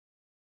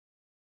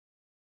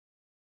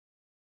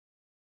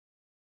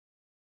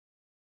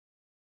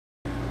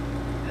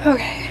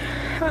Okay,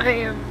 I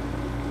am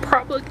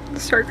probably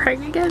gonna start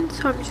crying again,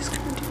 so I'm just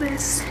gonna do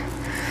this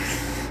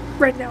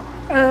right now.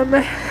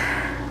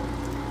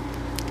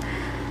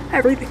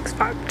 Everything's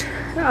fucked.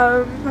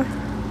 I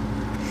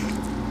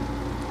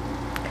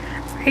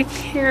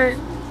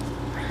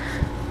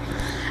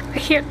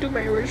can't do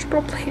my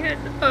original plan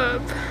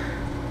of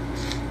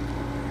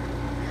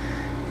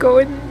go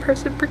in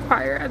person for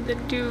choir and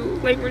then do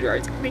language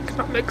arts and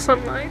economics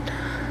online.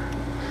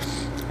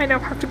 I now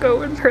have to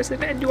go in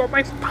person and do all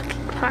my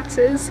fucking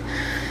classes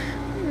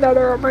that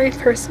are on my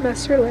first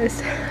semester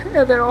list,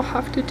 and then I'll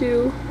have to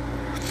do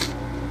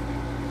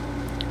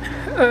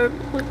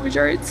language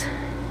arts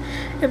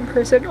in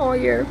person all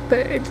year,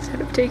 but instead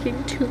of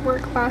taking 2 more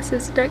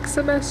classes next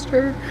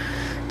semester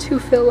to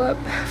fill up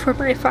for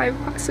my 5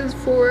 classes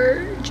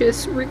for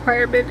just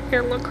requirement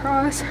and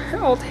lacrosse,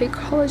 I'll take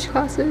college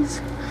classes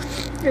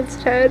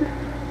instead.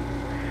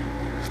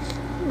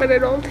 But I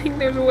don't think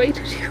there's a way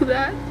to do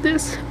that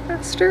this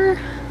semester.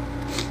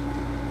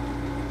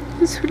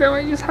 So now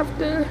I just have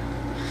to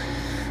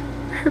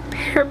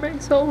prepare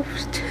myself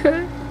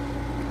to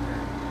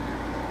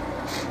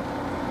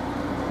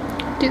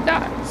do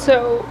that.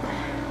 So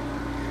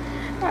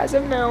as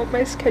of now,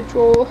 my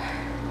schedule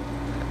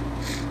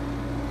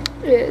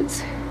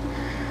is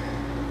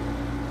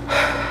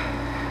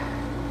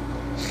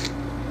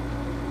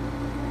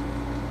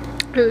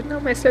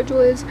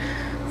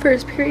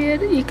first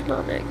period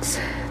economics,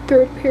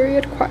 3rd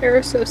period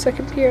choir, so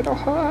 2nd period I'll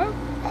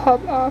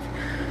hop off,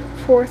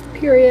 4th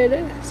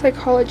period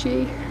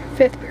psychology,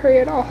 5th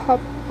period I'll hop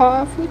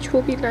off, which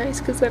will be nice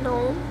because then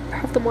I'll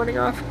have the morning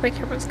off. My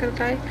camera's gonna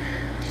die.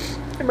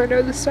 I might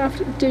know this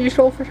stuff.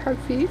 Digital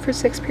photography for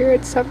 6th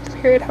period, 7th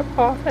period hop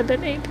off, and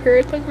then 8th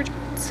period language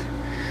arts.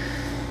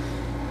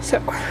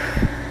 So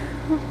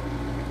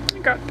I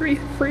got 3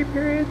 free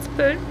periods,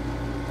 but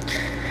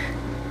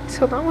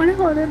still not what I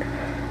wanted.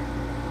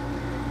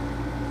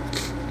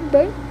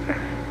 But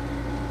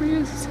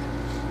there's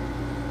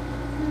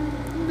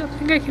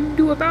nothing I can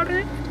do about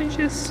it. It's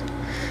just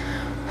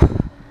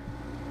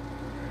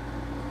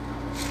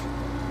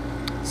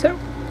so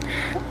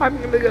I'm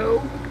gonna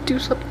go do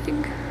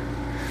something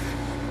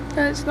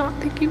that's not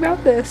thinking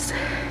about this,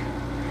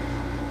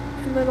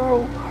 and then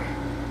I'll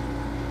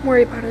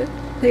worry about it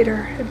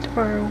later and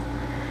tomorrow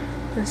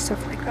and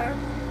stuff like that.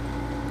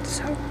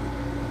 So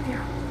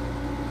yeah.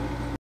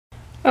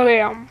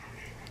 Okay,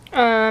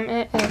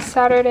 it is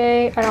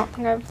Saturday. I don't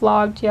think I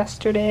vlogged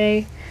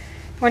yesterday.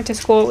 Went to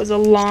school. It was a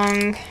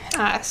long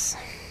ass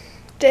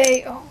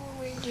day. Oh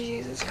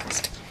Jesus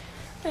Christ.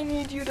 I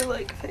need you to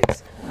like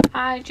fix.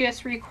 I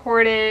just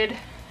recorded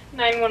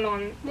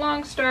 911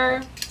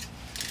 Longstar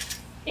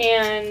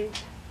and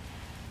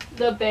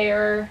the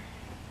Bear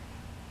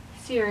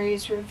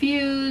series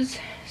reviews.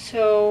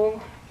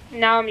 So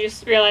now I'm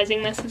just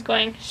realizing this is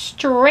going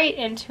straight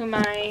into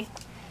my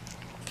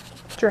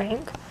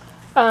drink.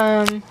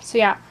 So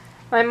yeah,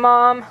 my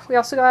mom, we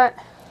also got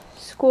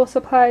school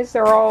supplies.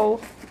 They're all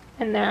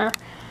in there.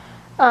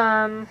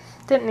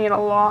 Didn't need a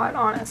lot,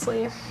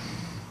 honestly.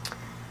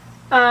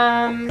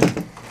 Come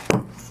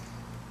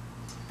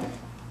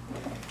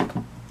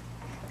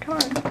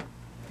on.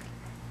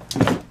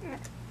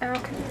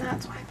 Okay,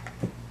 that's fine.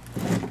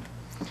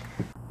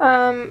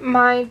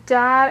 My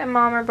dad and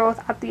mom are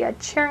both at the Ed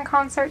Sheeran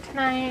concert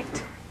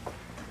tonight.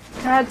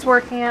 Dad's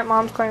working it,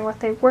 mom's going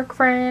with a work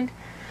friend.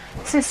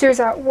 Sister's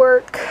at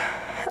work.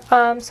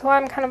 So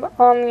I'm kind of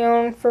on my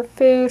own for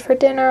food for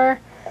dinner.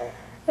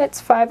 It's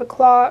 5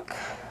 o'clock.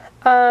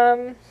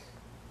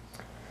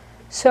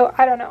 So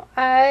I don't know.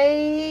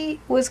 I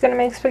was gonna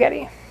make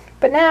spaghetti,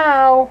 but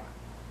now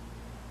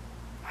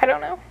I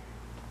don't know.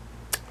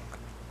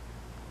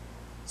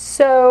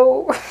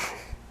 So I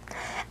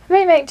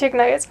may make chicken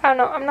nuggets. I don't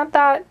know. I'm not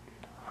that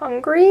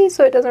hungry,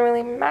 so it doesn't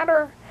really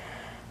matter.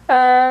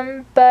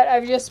 But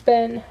I've just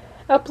been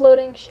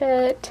uploading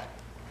shit.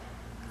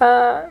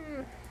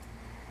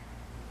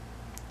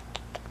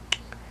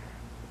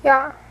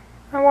 Yeah,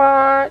 I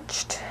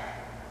watched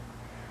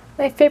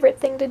my favorite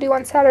thing to do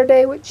on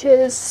Saturday, which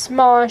is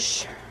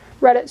Smosh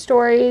Reddit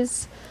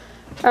stories,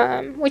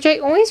 which I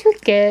always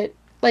forget.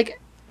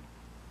 Like,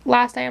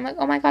 last night I'm like,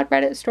 oh my god,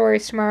 Reddit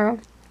stories tomorrow.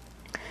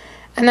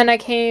 And then I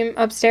came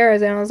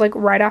upstairs and it was like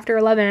right after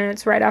 11, and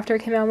it's right after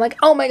it came out. I'm like,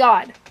 oh my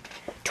god,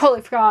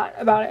 totally forgot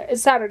about it.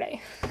 It's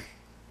Saturday.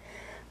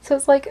 So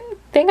it's like a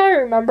thing I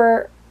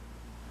remember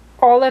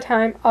all the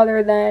time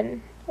other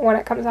than when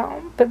it comes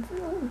out. But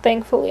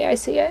thankfully I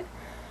see it.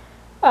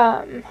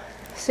 So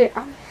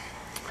yeah.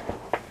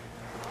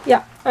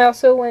 Yeah, I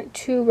also went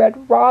to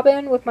Red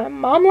Robin with my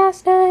mom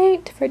last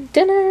night for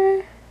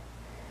dinner.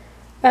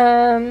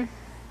 So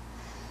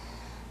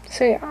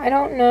yeah, I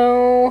don't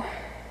know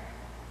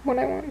what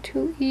I want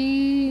to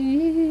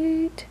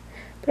eat,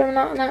 but I'm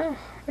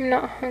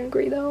not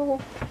hungry though.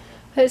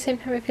 At the same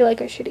time, I feel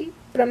like I should eat,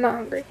 but I'm not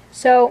hungry.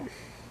 So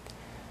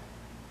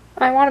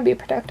I want to be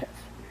productive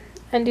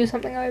and do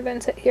something other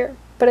than sit here,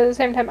 but at the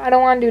same time, I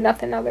don't want to do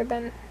nothing other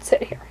than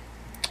sit here.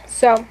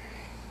 So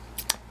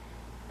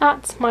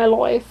that's my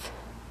life.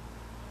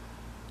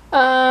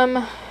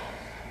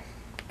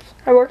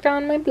 I worked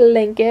on my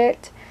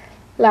blanket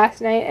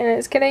last night and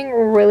it's getting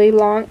really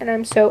long and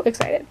I'm so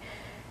excited.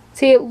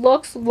 See, it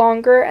looks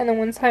longer, and then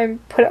once I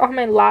put it on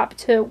my lap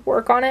to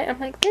work on it, I'm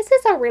like, this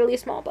is a really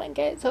small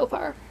blanket so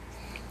far.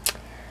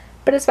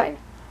 But it's fine.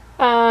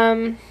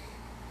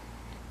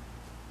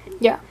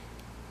 Yeah.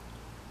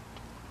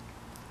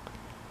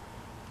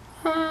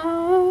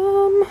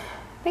 I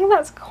think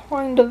that's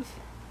kind of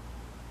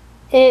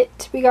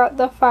it. We got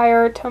the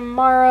fire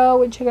tomorrow,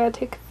 which I gotta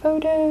take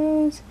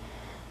photos.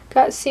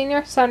 Got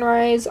senior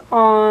sunrise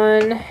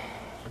on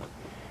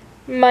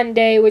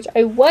Monday, which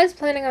I was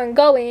planning on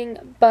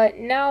going, but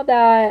now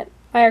that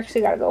I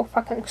actually gotta go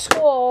fucking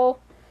school,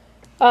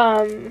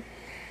 I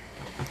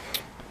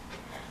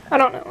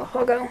don't know if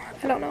I'll go.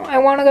 I don't know. I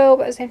want to go,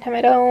 but at the same time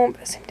I don't, but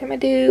at the same time I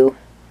do.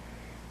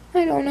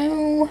 I don't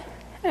know.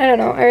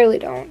 I really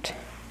don't.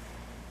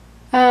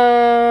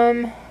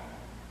 Oh,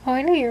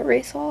 I know you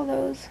erase all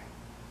those.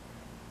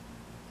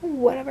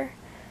 Whatever.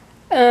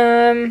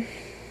 So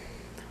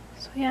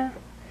yeah.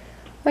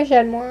 Wish I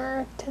had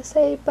more to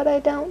say, but I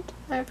don't.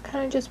 I've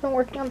kind of just been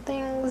working on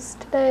things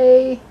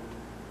today.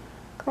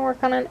 Gonna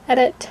work on an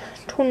edit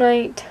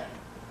tonight.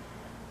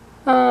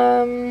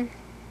 So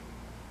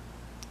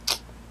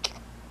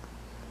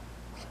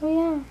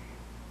yeah.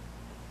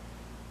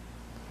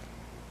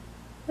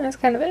 That's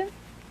kind of it.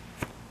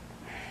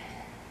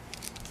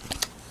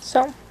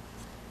 So,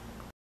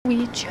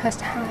 we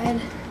just had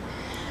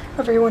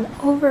everyone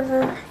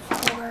over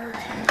for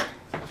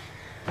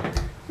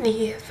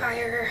the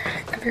fire.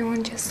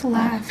 Everyone just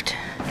left.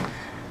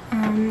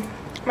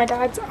 My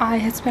dad's eye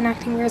has been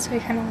acting weird, so he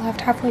kind of left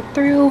halfway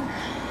through.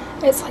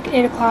 It's like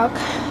 8 o'clock.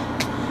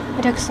 I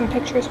took some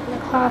pictures from the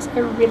class. I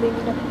really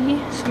need to pee,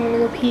 so I'm gonna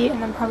go pee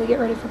and then probably get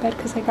ready for bed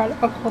because I got a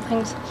couple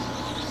things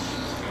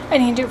I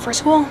need to do for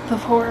school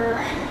before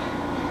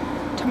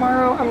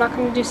tomorrow. I'm not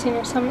gonna do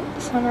senior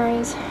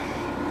sunrise,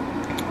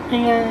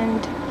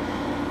 and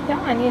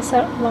yeah, I need to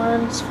set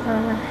alarms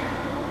for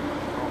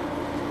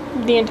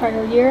the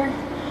entire year,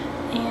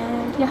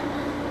 and yeah,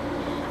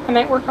 I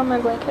might work on my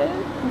blanket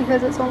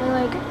because it's only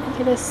like I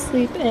get to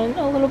sleep in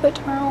a little bit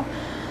tomorrow,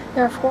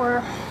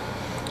 therefore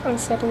I'll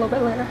stay up a little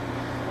bit later,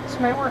 so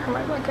I might work on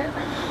my blanket.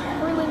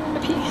 I really need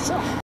to pee,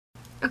 so.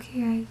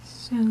 Okay guys,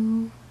 so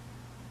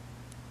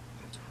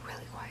it's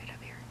really quiet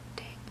up here.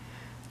 Dang.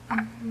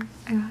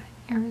 I got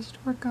Air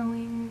Store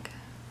going,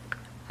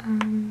 a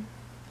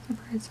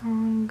bird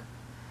song,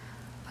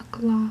 a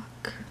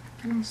clock,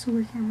 and also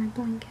working on my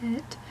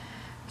blanket.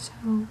 So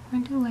we're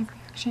going to do a live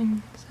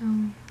reaction. So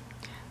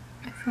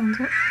my phone's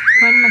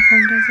when my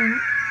phone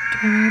doesn't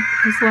turn up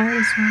as loud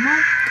as normal,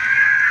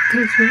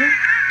 because it's really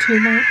to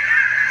my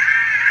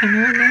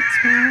internet's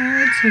being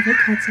loud, so if it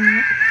cuts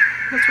out,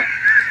 that's right.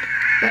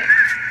 But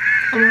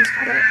almost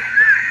got it.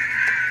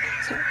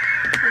 So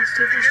let's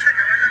do this.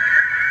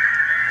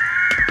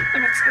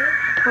 I'm excited.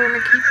 We're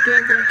gonna keep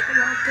doing blanket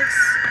while this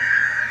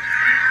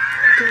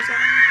goes on.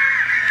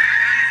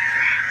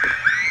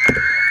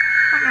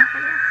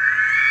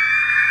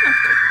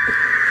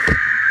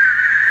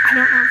 I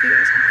don't know if you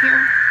guys can hear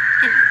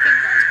anything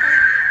that's going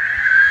on.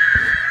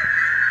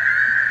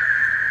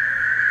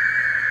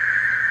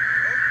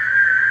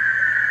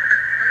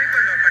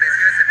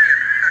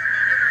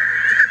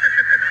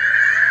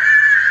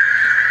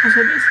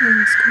 Also, this is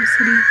in School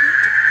City.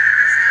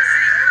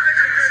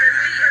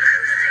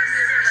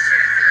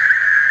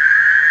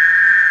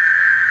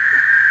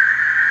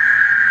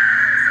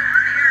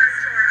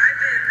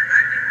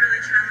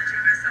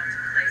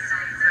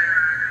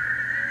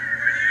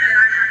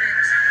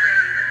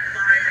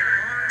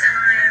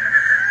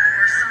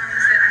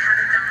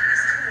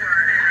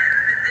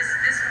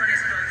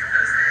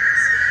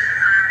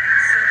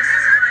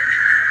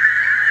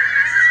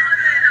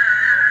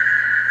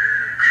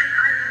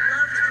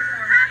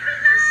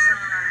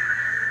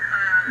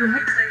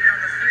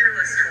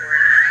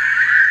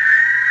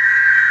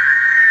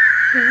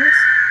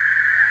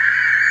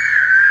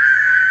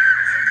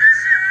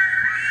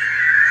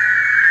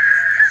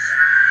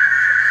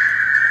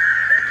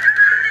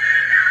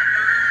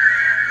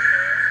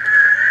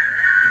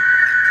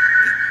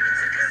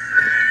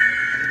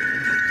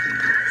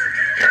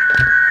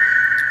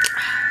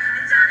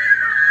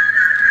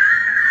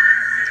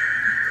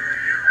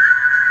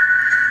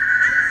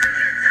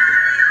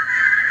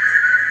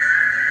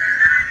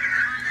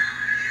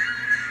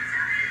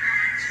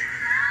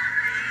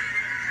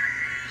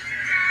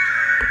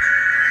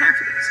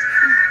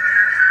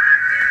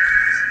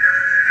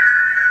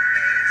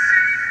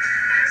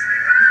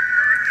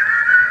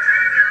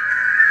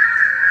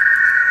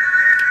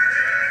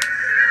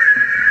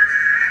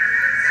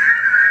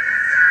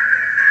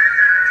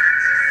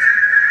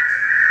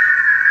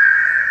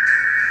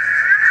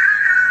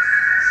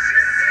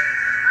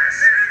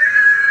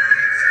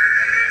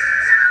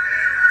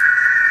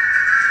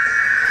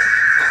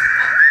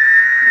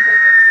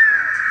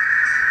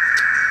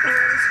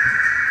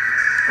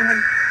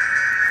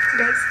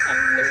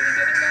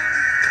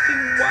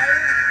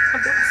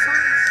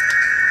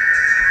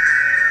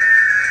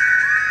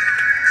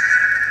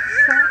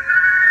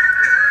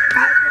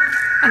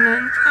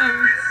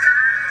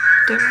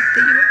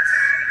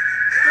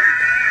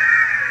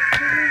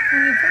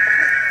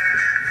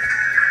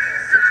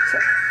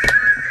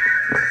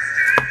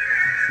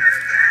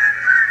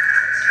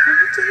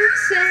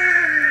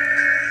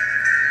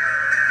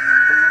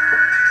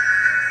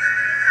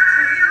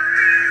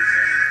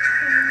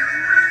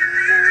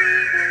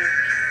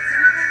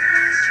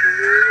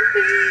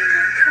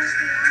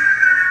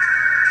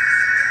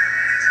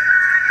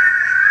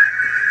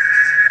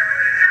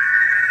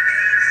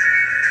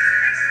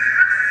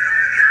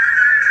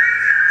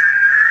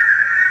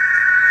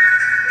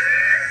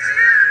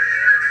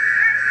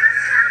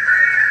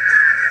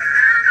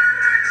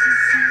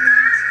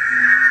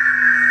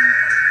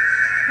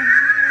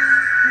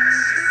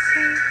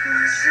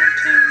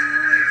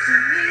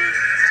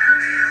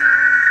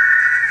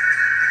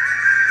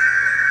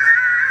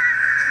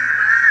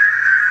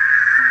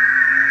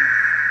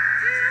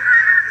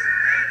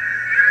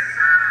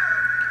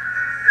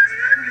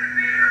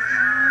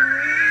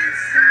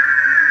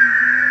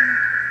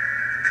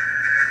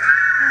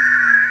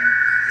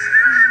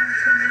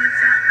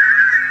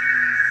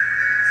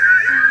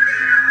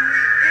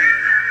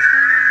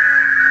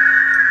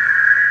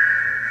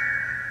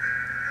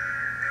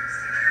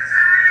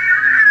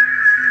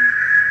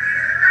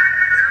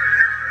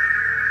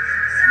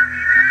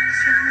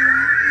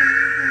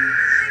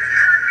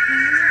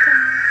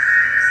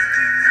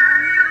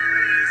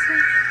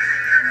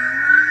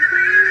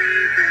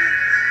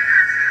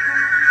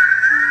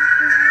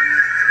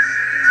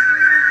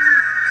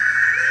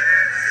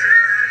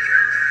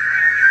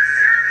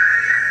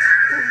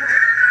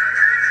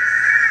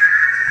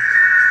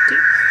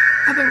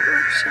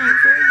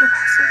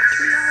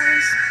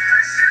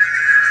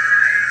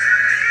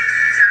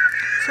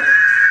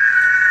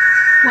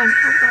 1,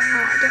 I've gotten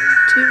a lot done.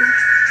 2,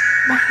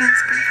 my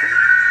hands can hurt.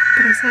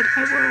 But I said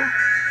I will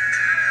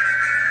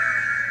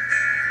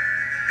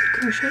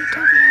crochet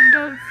till the end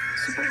of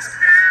surprise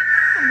socks.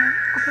 And then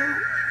I'll go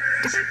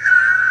to bed.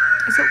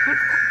 It's at 1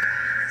 o'clock.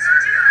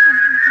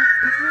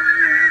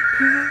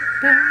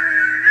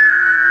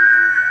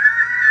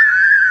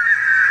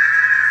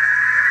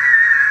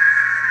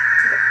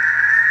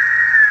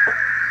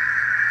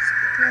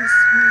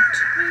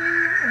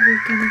 Are we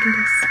gonna get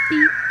a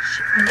speech?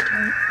 I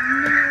don't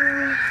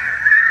know.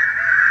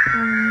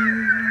 I'm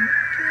not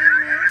doing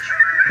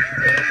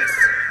this.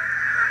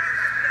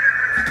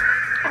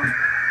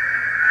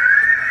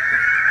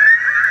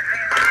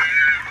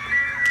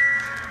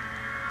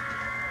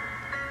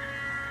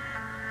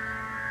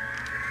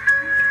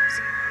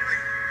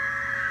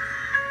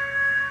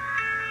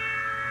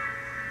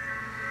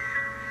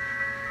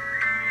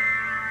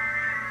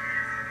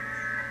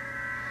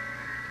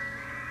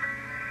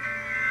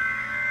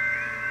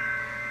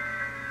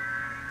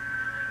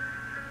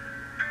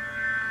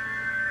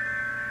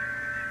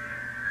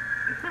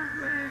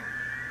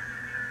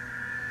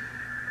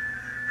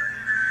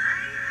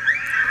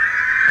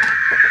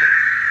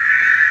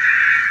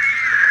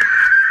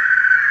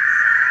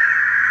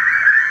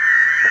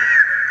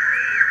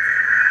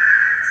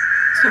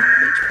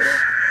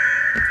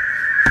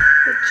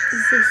 Which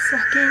is the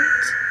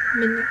second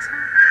midnight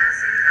song.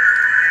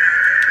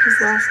 Because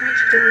last night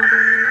she did Love on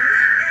Midnight.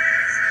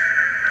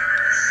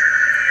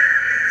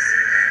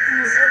 I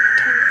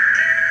don't know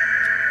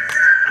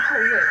how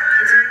long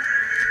is it?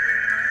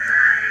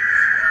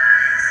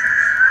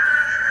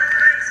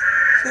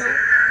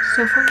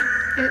 So far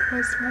it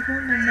was Love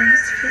on Midnight,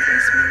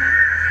 Fearless Midnight.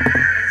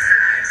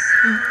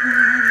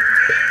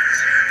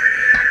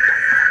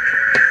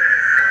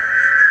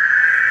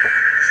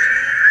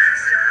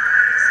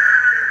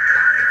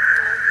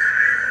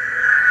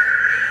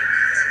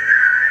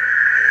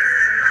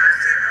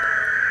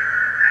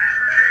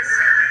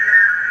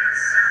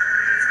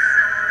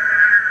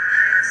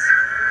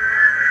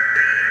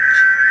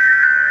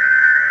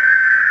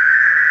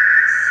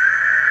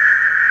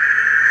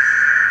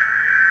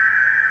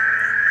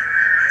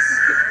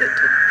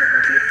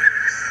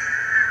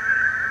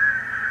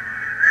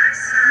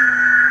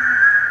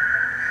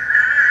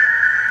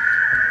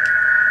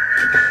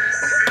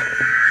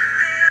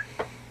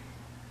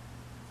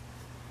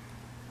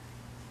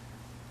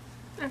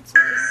 That's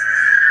nice.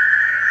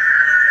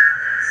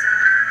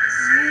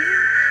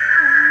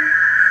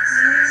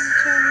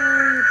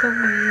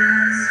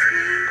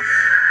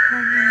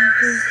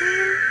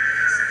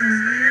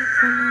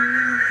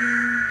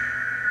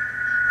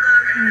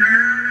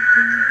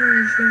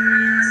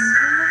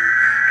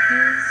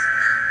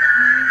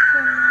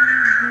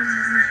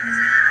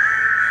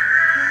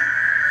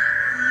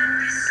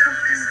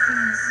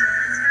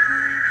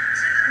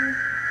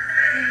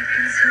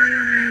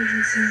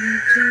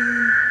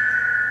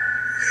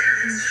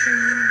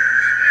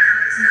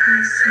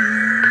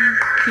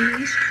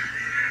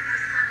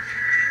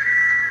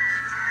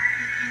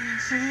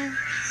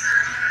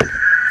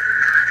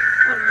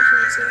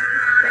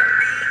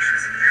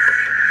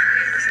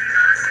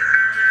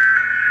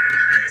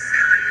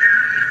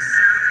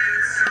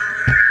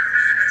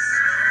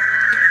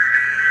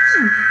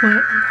 What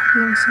I'm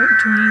probably going to start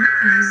doing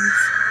is,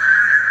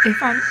 if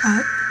I'm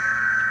up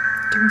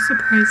during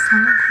surprise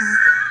song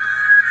o'clock,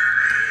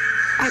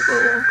 I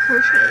will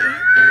crochet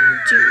and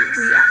do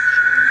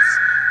reactions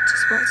to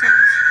surprise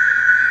songs.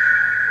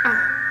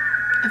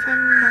 If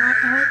I'm not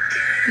up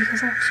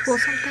because I have school or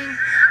something,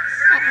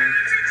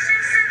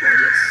 we'll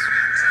just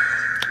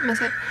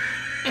miss it,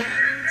 and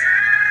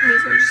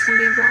these are just going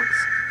to be in vlogs.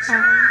 So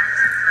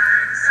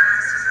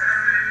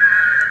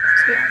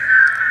yeah.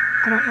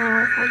 I don't know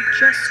if I'll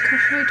just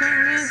crochet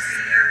during this.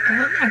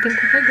 I think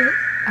if I get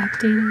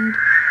updated,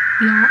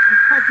 yeah,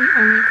 I'll probably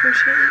only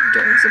crochet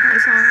during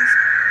surprise songs.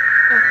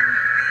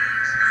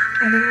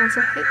 I think once I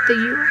hit the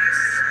US,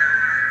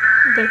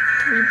 the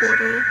 3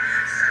 border,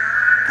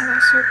 and I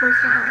start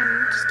working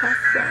on stuff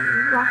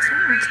from last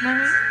night and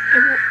tonight,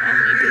 it will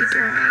only be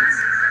during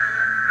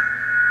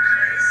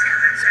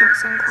surprise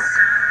song clock.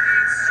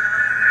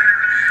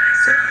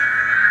 So,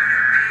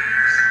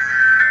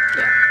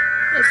 yeah,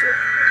 let's do it.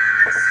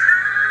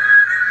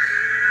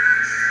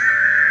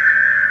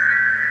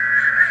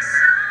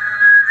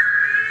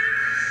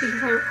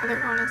 Because I would rather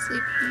honestly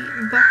be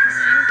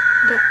behind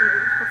than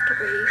have to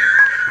wait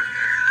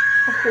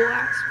a whole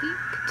last week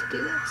to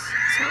do this.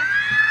 So,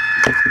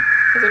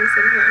 because I'm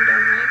sitting here and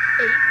done like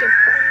 8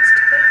 different ones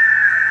today.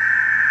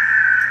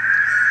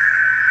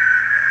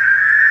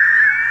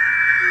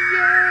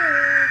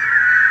 Yay!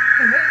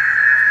 Okay.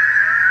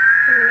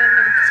 I'm gonna end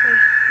now because my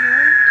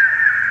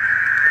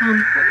thumb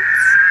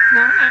hurts.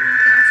 Not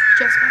anything else,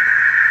 just my thumb.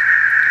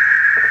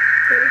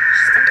 Really?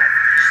 She's gonna die.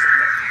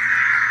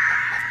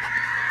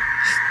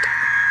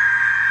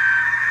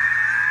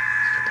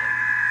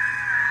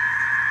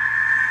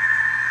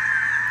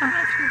 I don't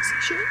know if you can see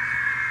shit.